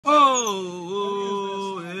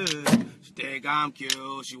think I'm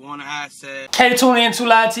cute. She wanna have sex. Katie, tune in to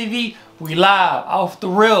Live TV. We live off the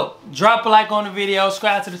rip. Drop a like on the video.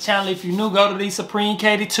 Subscribe to the channel if you're new. Go to the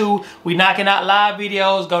Supremekati 2. We knocking out live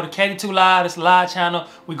videos. Go to Katie 2 Live. It's a live channel.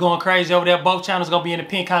 We going crazy over there. Both channels gonna be in the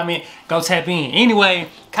pinned comment. Go tap in. Anyway,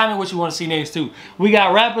 comment what you want to see next too. We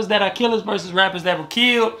got rappers that are killers versus rappers that were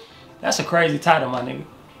killed. That's a crazy title, my nigga.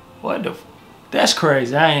 What the? That's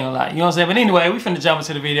crazy. I ain't gonna lie. You know what I'm saying? But anyway, we finna jump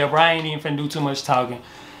into the video, bro. I ain't even finna do too much talking.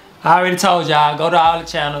 I already told y'all, go to all the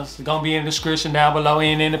channels. It's gonna be in the description down below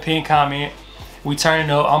and in the pinned comment. We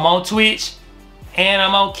turning up. I'm on Twitch and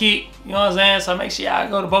I'm on Kick. You know what I'm saying? So make sure y'all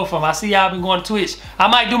go to both of them. I see y'all been going to Twitch. I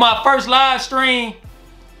might do my first live stream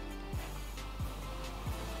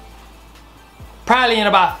probably in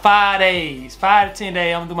about 5 days. 5 to 10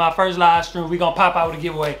 days, I'm gonna do my first live stream. We gonna pop out with a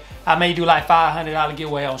giveaway. I may do like $500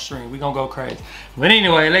 giveaway on stream. We gonna go crazy. But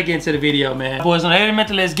anyway, let's get into the video, man. Boys on the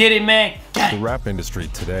internet, let's get it, man. The rap industry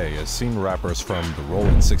today has seen rappers from the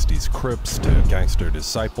Rolling 60s Crips to Gangster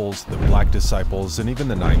Disciples, the Black Disciples, and even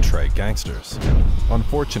the 9 Trey Gangsters.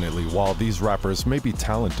 Unfortunately, while these rappers may be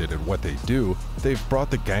talented at what they do, they've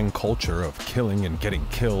brought the gang culture of killing and getting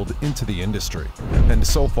killed into the industry. And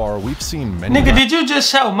so far, we've seen many— Nigga, did you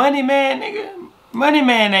just show Money Man, nigga? Money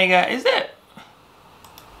Man ain't got— is that—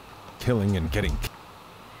 killing and getting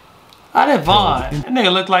oh, that Vaughn. That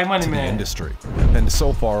nigga look like Money Man. Industry. And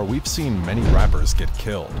so far, we've seen many rappers get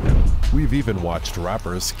killed. We've even watched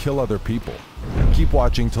rappers kill other people. Keep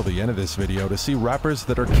watching till the end of this video to see rappers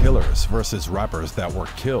that are killers versus rappers that were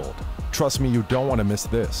killed. Trust me, you don't want to miss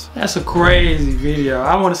this. That's a crazy video.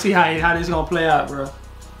 I want to see how this gonna play out, bro.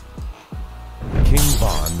 King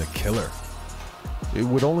Von, the killer. It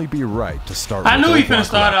would only be right to start with— I knew he finna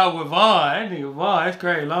start out with Vaughn. That nigga Vaughn, that's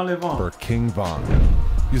crazy. Long live Vaughn. For King Von.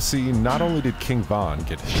 You see, not only did King Von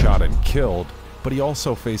get shot and killed, but he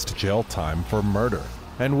also faced jail time for murder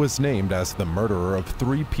and was named as the murderer of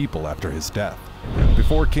 3 people after his death.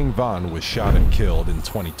 Before King Von was shot and killed in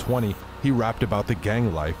 2020, he rapped about the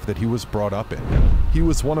gang life that he was brought up in. He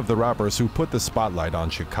was one of the rappers who put the spotlight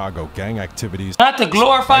on Chicago gang activities. Not to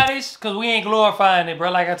glorify this, because we ain't glorifying it,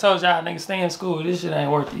 bro. Like I told y'all, niggas stay in school. This shit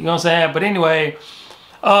ain't worth it. You know what I'm saying? But anyway,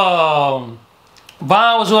 Von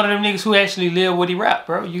was one of them niggas who actually lived what he rapped,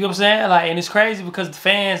 bro. You know what I'm saying? Like, and it's crazy because the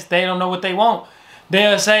fans, they don't know what they want.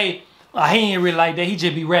 They'll say, oh, he ain't really like that. He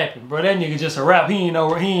just be rapping, bro. That nigga just a rap. He ain't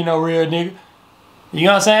no real nigga. You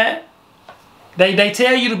know what I'm saying? They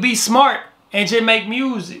tell you to be smart and just make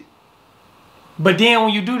music. But then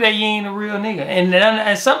when you do that, you ain't a real nigga.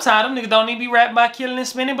 And sometimes them niggas don't even be rapping about killing and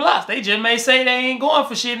spinning blocks. They just may say they ain't going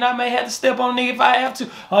for shit, and I may have to step on a nigga if I have to.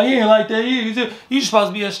 Oh, you ain't like that. You supposed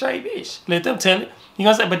to be a straight bitch. Let them tell it. You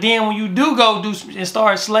know what I'm saying? But then when you do go do and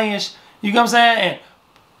start slaying, you know what I'm saying? And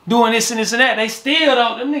doing this and this and that, they still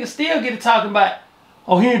don't, them niggas still get to talking about,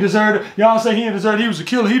 oh, he ain't deserved it. Y'all say he ain't deserved it. He was a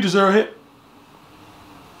killer. He deserved it.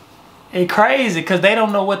 It's crazy because they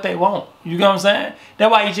don't know what they want. You know what I'm saying?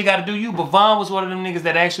 That's why you just got to do you. But Von was one of them niggas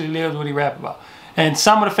that actually lives what he rap about. And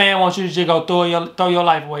some of the fans want you to just go throw your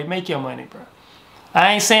life away. Make your money, bro.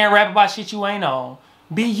 I ain't saying rap about shit you ain't on.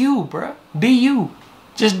 Be you, bro. Be you.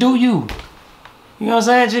 Just do you. You know what I'm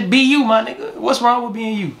saying? Just be you, my nigga. What's wrong with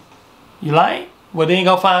being you? You lying? Well, then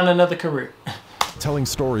go find another career. Telling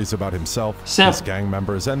stories about himself, Simple. his gang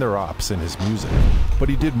members, and their ops in his music. But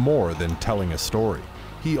he did more than telling a story.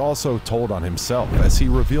 He also told on himself as he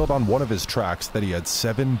revealed on one of his tracks that he had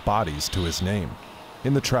 7 bodies to his name.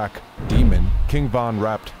 In the track, Demon, King Von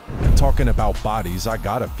rapped, "Talking about bodies, I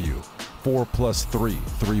got a few. 4 plus 3,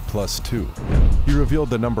 3 plus 2. He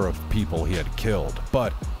revealed the number of people he had killed,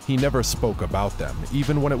 but he never spoke about them,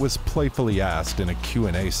 even when it was playfully asked in a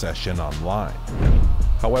Q&A session online.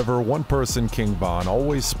 However, one person King Von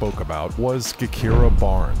always spoke about was Gakira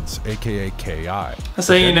Barnes, aka K.I. I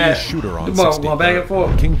saying that shooter on going back and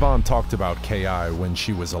forth. King Von talked about K.I. when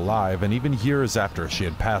she was alive and even years after she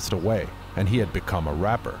had passed away, and he had become a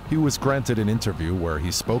rapper. He was granted an interview where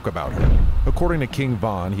he spoke about her. According to King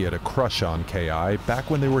Von, he had a crush on K.I.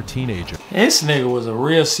 back when they were teenagers. This nigga was a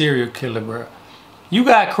real serial killer, bro. You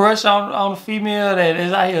got a crush on a female that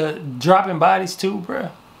is out here dropping bodies too,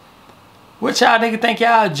 bro? What y'all nigga think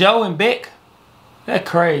y'all Joe and Beck? That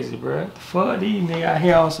crazy, bro. The fuck, these niggas out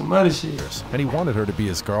here on some other shit. And he wanted her to be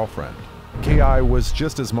his girlfriend. K.I. was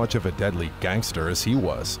just as much of a deadly gangster as he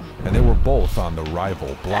was, and they were both on the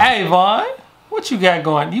rival block. Hey, Von, what you got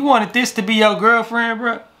going? You wanted this to be your girlfriend,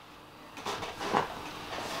 bro?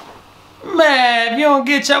 Man, if you don't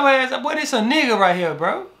get your ass up, boy, this a nigga right here,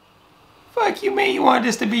 bro. Fuck you mean you want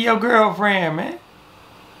this to be your girlfriend, man?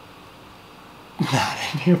 Nah,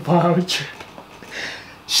 that nigga Von was tripping.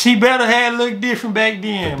 She better have looked different back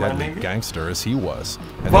then, the my deadly nigga. gangster as he was,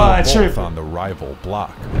 and they Von were both tripping. on the rival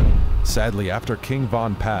block. Sadly, after King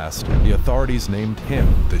Von passed, the authorities named him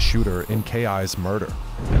the shooter in K.I.'s murder.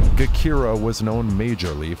 Gakira was known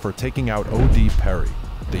majorly for taking out O.D. Perry,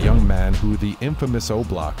 the young man who the infamous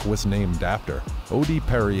O-Block was named after. O.D.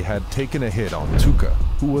 Perry had taken a hit on Tuka,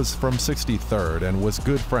 who was from 63rd and was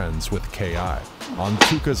good friends with K.I. On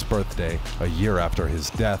Tuka's birthday, a year after his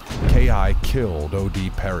death, K.I. killed O.D.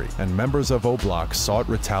 Perry, and members of O-Block sought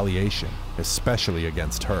retaliation, especially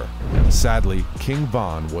against her. Sadly, King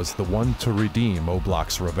Von was the one to redeem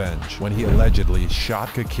O-Block's revenge when he allegedly shot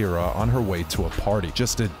Gakira on her way to a party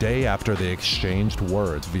just a day after they exchanged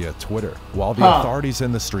words via Twitter. While the authorities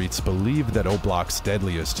in the streets believe that O-Block's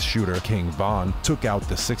deadliest shooter, King Von, took out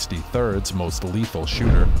the 63rd's most lethal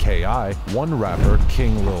shooter, K.I., one rapper,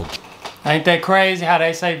 King Lil J. Ain't that crazy how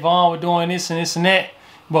they say Vaughn was doing this and that?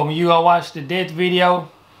 But when you go watch the death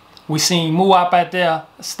video, we seen Muwap out there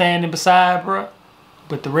standing beside, bro.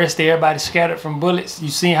 But the rest of everybody scattered from bullets. You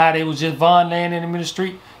seen how they was just Vaughn laying in the middle of the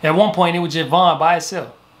street? At one point, it was just Vaughn by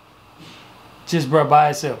itself. Just, bro,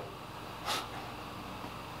 by itself.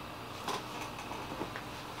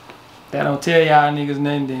 That don't tell y'all niggas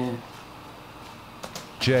nothing then.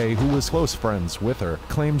 Jay, who was close friends with her,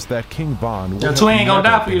 claims that King Von would Your have twin ain't gonna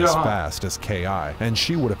never die for you been though, as huh? fast as K.I., and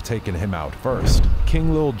she would have taken him out first.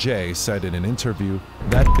 King Lil J said in an interview,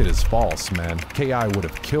 "That shit is false, man. K.I. would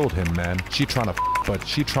have killed him, man. She tryna but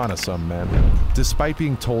she tryna some, man." Despite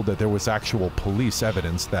being told that there was actual police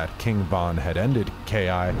evidence that King Von had ended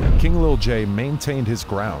K.I., King Lil J maintained his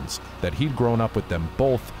grounds, that he'd grown up with them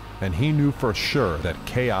both, and he knew for sure that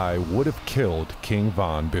K.I. would have killed King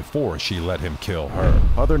Von before she let him kill her.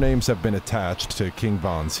 Other names have been attached to King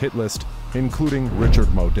Von's hit list, including Richard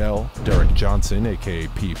Modell, Derek Johnson aka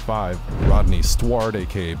P5, Rodney Stewart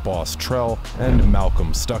aka Boss Trell, and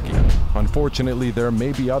Malcolm Stuckey. Unfortunately, there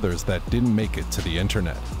may be others that didn't make it to the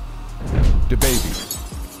internet. DaBaby.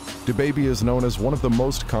 DaBaby is known as one of the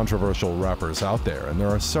most controversial rappers out there, and there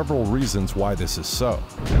are several reasons why this is so.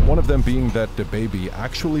 One of them being that DaBaby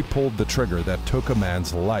actually pulled the trigger that took a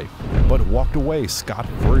man's life, but walked away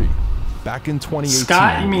scot-free. Back in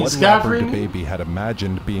 2018, what rapper DaBaby had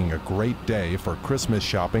imagined being a great day for Christmas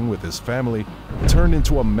shopping with his family turned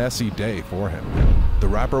into a messy day for him. The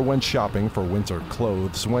rapper went shopping for winter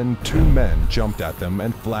clothes when two men jumped at them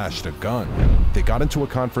and flashed a gun. They got into a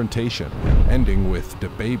confrontation, ending with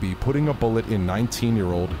DaBaby putting a bullet in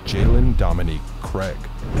 19-year-old Jalen Dominique Craig.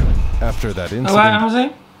 After that incident... What was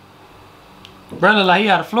it? Brother, like he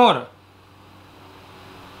out of Florida.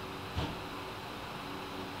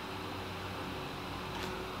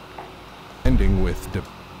 Ending with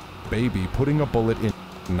DaBaby putting a bullet in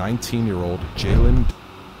 19-year-old Jalen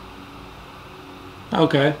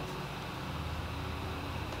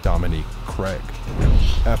Dominique Craig.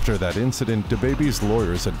 After that incident, DaBaby's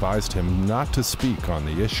lawyers advised him not to speak on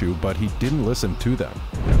the issue, but he didn't listen to them.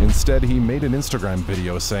 Instead, he made an Instagram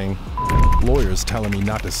video saying, "Lawyers telling me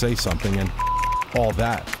not to say something and all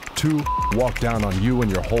that. To walk down on you and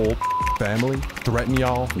your whole family, threaten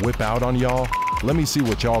y'all, whip out on y'all. Let me see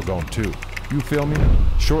what y'all gon' do. You feel me?"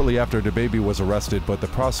 Shortly after, DaBaby was arrested, but the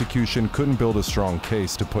prosecution couldn't build a strong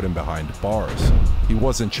case to put him behind bars. He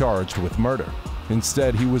wasn't charged with murder.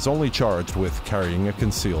 Instead, he was only charged with carrying a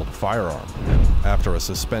concealed firearm. After a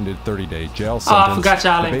suspended 30-day jail sentence,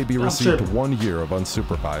 DaBaby received 1 year of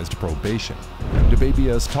unsupervised probation. DaBaby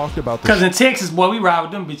has talked about this. Because in Texas, boy, we ride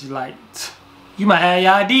with them bitches like, you might have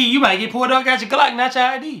your ID, you might get pulled up, got your Glock, not your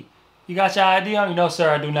ID. You got your ID on? No,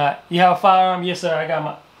 sir, I do not. You have a firearm? Yes, sir, I got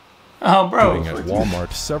my... bro. At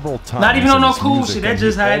Walmart several times. Not even on no cool shit, that's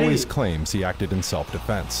just how it is. He always claims he acted in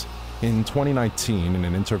self-defense. In 2019, in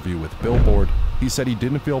an interview with Billboard, he said he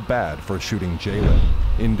didn't feel bad for shooting Jalen.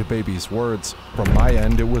 In DaBaby's words, "From my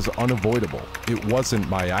end, it was unavoidable. It wasn't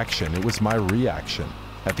my action, it was my reaction.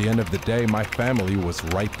 At the end of the day, my family was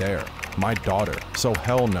right there. My daughter. So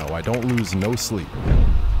hell no, I don't lose no sleep."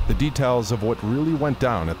 The details of what really went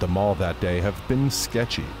down at the mall that day have been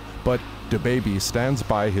sketchy, but DaBaby stands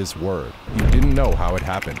by his word. He didn't know how it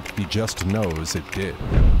happened, he just knows it did.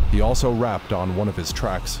 He also rapped on one of his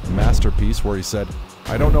tracks, Masterpiece, where he said,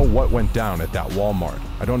 "I don't know what went down at that Walmart.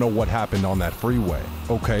 I don't know what happened on that freeway.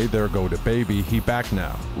 Okay, there go DaBaby, he back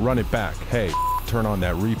now. Run it back. Hey, turn on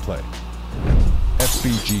that replay."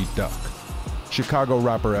 FBG Duck. Chicago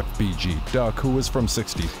rapper FBG Duck, who was from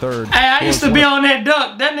 63rd. Hey, I used to be on that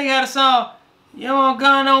Duck. That nigga had a song, "You want a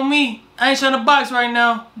gun on me? I ain't trying to box right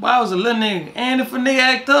now." But I was a little nigga. And if a nigga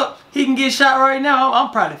act up, he can get shot right now. I'm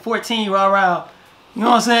probably 14 right around. You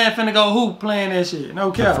know what I'm saying? Finna go hoop playing that shit.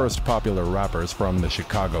 No cap. The first popular rappers from the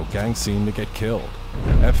Chicago gang scene to get killed.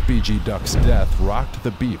 FBG Duck's death rocked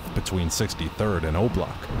the beef between 63rd and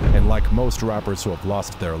O-Block, and like most rappers who have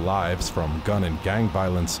lost their lives from gun and gang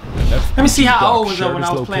violence, Let me see FBG how old Duck was I shared when his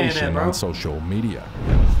I was playing that, location bro. on social media.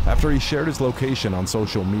 After he shared his location on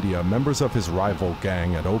social media, members of his rival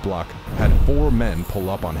gang at O-Block had 4 men pull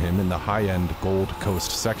up on him in the high-end Gold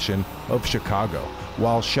Coast section of Chicago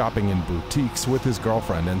while shopping in boutiques with his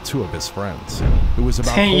girlfriend and 2 of his friends. It was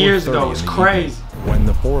about 10 years 4:30 ago. It's in the crazy. evening when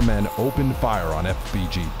the 4 men opened fire on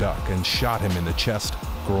FBG Duck and shot him in the chest,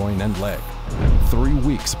 groin, and leg. 3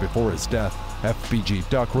 weeks before his death, FBG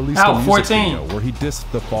Duck released a music 14. video where he dissed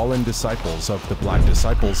the fallen disciples of the Black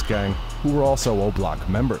Disciples gang, who were also O-Block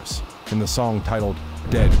members. In the song titled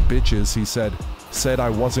Dead Bitches, he said I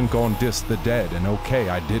wasn't gon' diss the dead, and okay,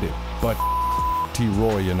 I did it, but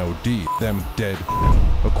T-Roy and OD, them dead.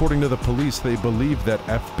 According to the police, they believe that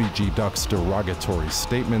FBG Duck's derogatory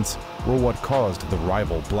statements were what caused the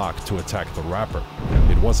rival block to attack the rapper.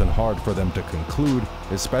 It wasn't hard for them to conclude,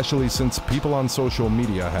 especially since people on social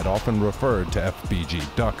media had often referred to FBG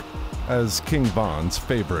Duck as King Von's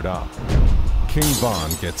favorite op. King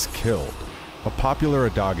Von gets killed. A popular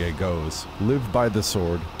adage goes, live by the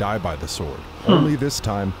sword, die by the sword. Only this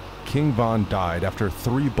time, King Von died after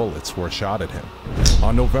 3 bullets were shot at him.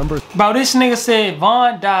 On November... Bro, this nigga said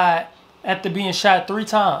Von died after being shot 3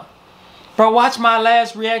 times. Bro, watch my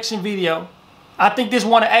last reaction video. I think this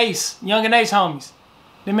one of Ace, Young and Ace homies.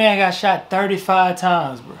 The man got shot 35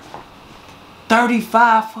 times, bro.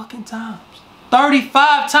 35 fucking times.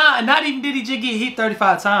 35 times. Not even did he just get hit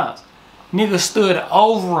 35 times. Nigga stood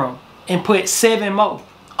over him and put 7 more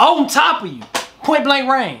on top of you. Point blank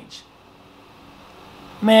range.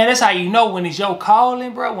 Man, that's how you know when it's your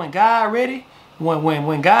calling, bro. When God ready,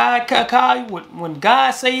 when God call you, when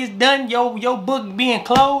God say it's done, your book being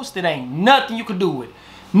closed, it ain't nothing you can do with it.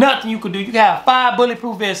 Nothing you can do. You can have 5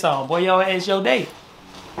 bulletproof vests on, boy. Your ass your day.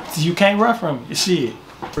 You can't run from it. Shit.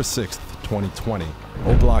 November 6th, 2020,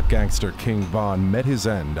 O-Block gangster King Von met his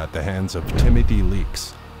end at the hands of Timothy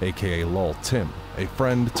Leaks, aka Lol Tim, a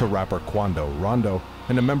friend to rapper Quando Rondo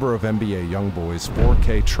and a member of NBA Youngboy's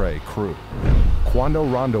 4K Trey crew. Quando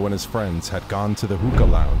Rondo and his friends had gone to the Hookah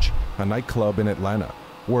Lounge, a nightclub in Atlanta,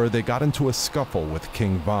 where they got into a scuffle with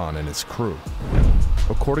King Von and his crew.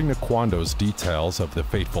 According to Quando's details of the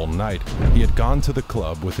fateful night, he had gone to the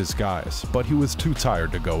club with his guys, but he was too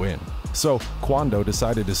tired to go in. So Quando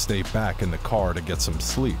decided to stay back in the car to get some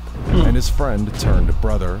sleep, and his friend turned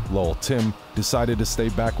brother, Lol Tim, decided to stay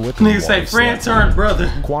back with him. Nigga say friend turned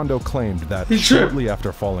brother. Quando claimed that shortly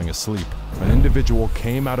after falling asleep, an individual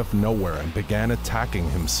came out of nowhere and began attacking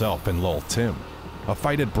himself and Lol Tim. A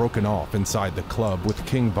fight had broken off inside the club with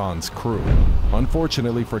King Von's crew.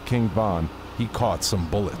 Unfortunately for King Von, he caught some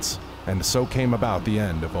bullets, and so came about the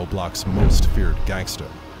end of O-Block's most feared gangster.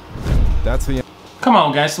 That's the Come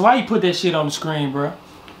on, guys. So why you put that shit on the screen, bro?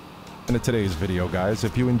 end of today's video, guys.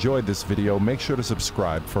 If you enjoyed this video, make sure to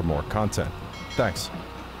subscribe for more content. Thanks.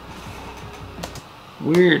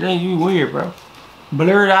 Weird. Hey, you weird, bro.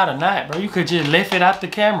 Blurred out of night, bro. You could just left it out the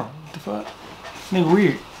camera. What the fuck? Nigga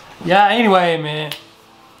weird. Yeah, anyway, man.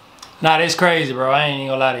 Nah, that's crazy, bro. I ain't even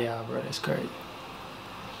gonna lie to y'all, bro. That's crazy.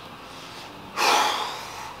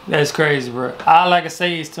 That's crazy, bro. All I can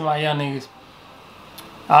say is to my young niggas,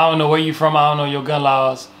 I don't know where you from, I don't know your gun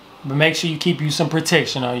laws, but make sure you keep you some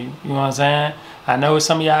protection on you. You know what I'm saying? I know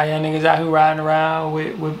some of y'all young niggas out here riding around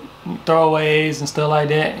with throwaways and stuff like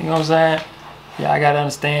that. You know what I'm saying? Yeah, I gotta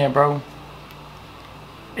understand, bro.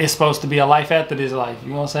 It's supposed to be a life after this life. You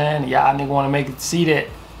know what I'm saying? Y'all niggas wanna make it see that.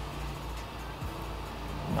 You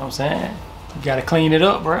know what I'm saying? You gotta clean it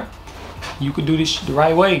up, bro. You could do this shit the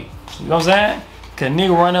right way. You know what I'm saying? Cause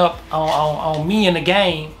nigga run up on me in the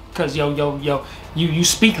game, cause you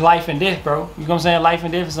speak life and death, bro. You know what I'm saying? Life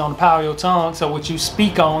and death is on the power of your tongue. So what you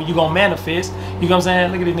speak on, you gonna manifest. You know what I'm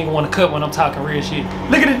saying? Look at this nigga wanna cut when I'm talking real shit.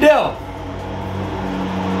 Look at the devil.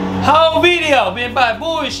 Whole video been by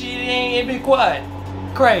bullshit, it ain't been quiet.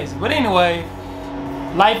 Crazy. But anyway,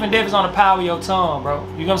 life and death is on the power of your tongue, bro.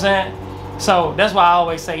 You know what I'm saying? So that's why I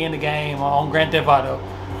always say in the game on Grand Theft Auto.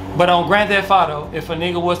 But on Grand Theft Auto, if a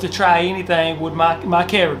nigga was to try anything with my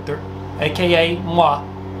character, aka moi,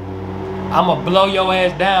 I'ma blow your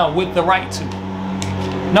ass down with the right to.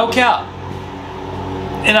 No cap.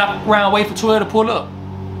 And I round wait for 12 to pull up.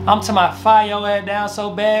 I'm talking about fire your ass down so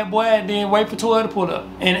bad, boy, and then wait for 12 to pull up.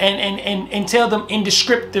 And tell them in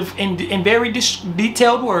descriptive, in very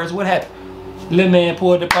detailed words what happened. Little man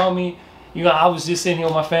pulled up on me. You know, I was just sitting here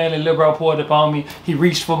with my family, little bro pulled up on me. He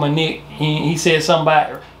reached for my neck. He said something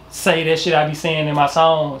about, say that shit I be saying in my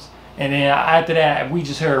songs. And then after that, we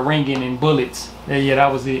just heard ringing and bullets. Yeah, that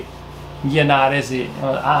was it. Yeah, nah, that's it.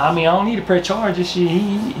 I mean, I don't need to press charge and shit.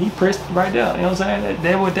 He pressed right there. You know what I'm saying?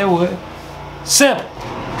 That would. Simple.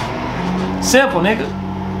 Simple,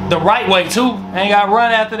 nigga. The right way too. Ain't gotta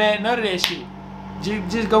run after that. None of that shit.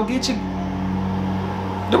 Just go get you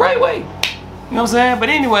the right way. You know what I'm saying? But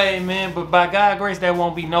anyway, man. But by God's grace, that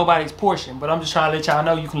won't be nobody's portion. But I'm just trying to let y'all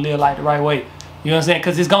know you can live life the right way. You know what I'm saying?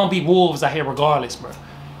 Because it's gonna be wolves out here regardless, bro.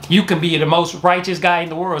 You can be the most righteous guy in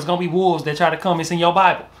the world. It's gonna be wolves that try to come. It's in your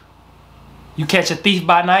Bible. You catch a thief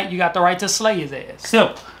by night, you got the right to slay his ass.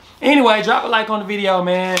 Simple. Anyway, drop a like on the video,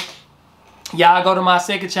 man. Y'all go to my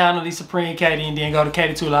second channel, the Supremekati, and then go to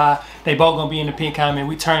Katie 2 Live. They both gonna be in the pin comment.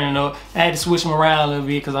 We turning up. I had to switch them around a little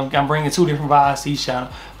bit because I'm bringing 2 different vibes to each channel.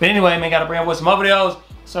 But anyway, man, gotta bring up some more videos.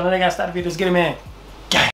 So then they gotta start the videos. Get it, man.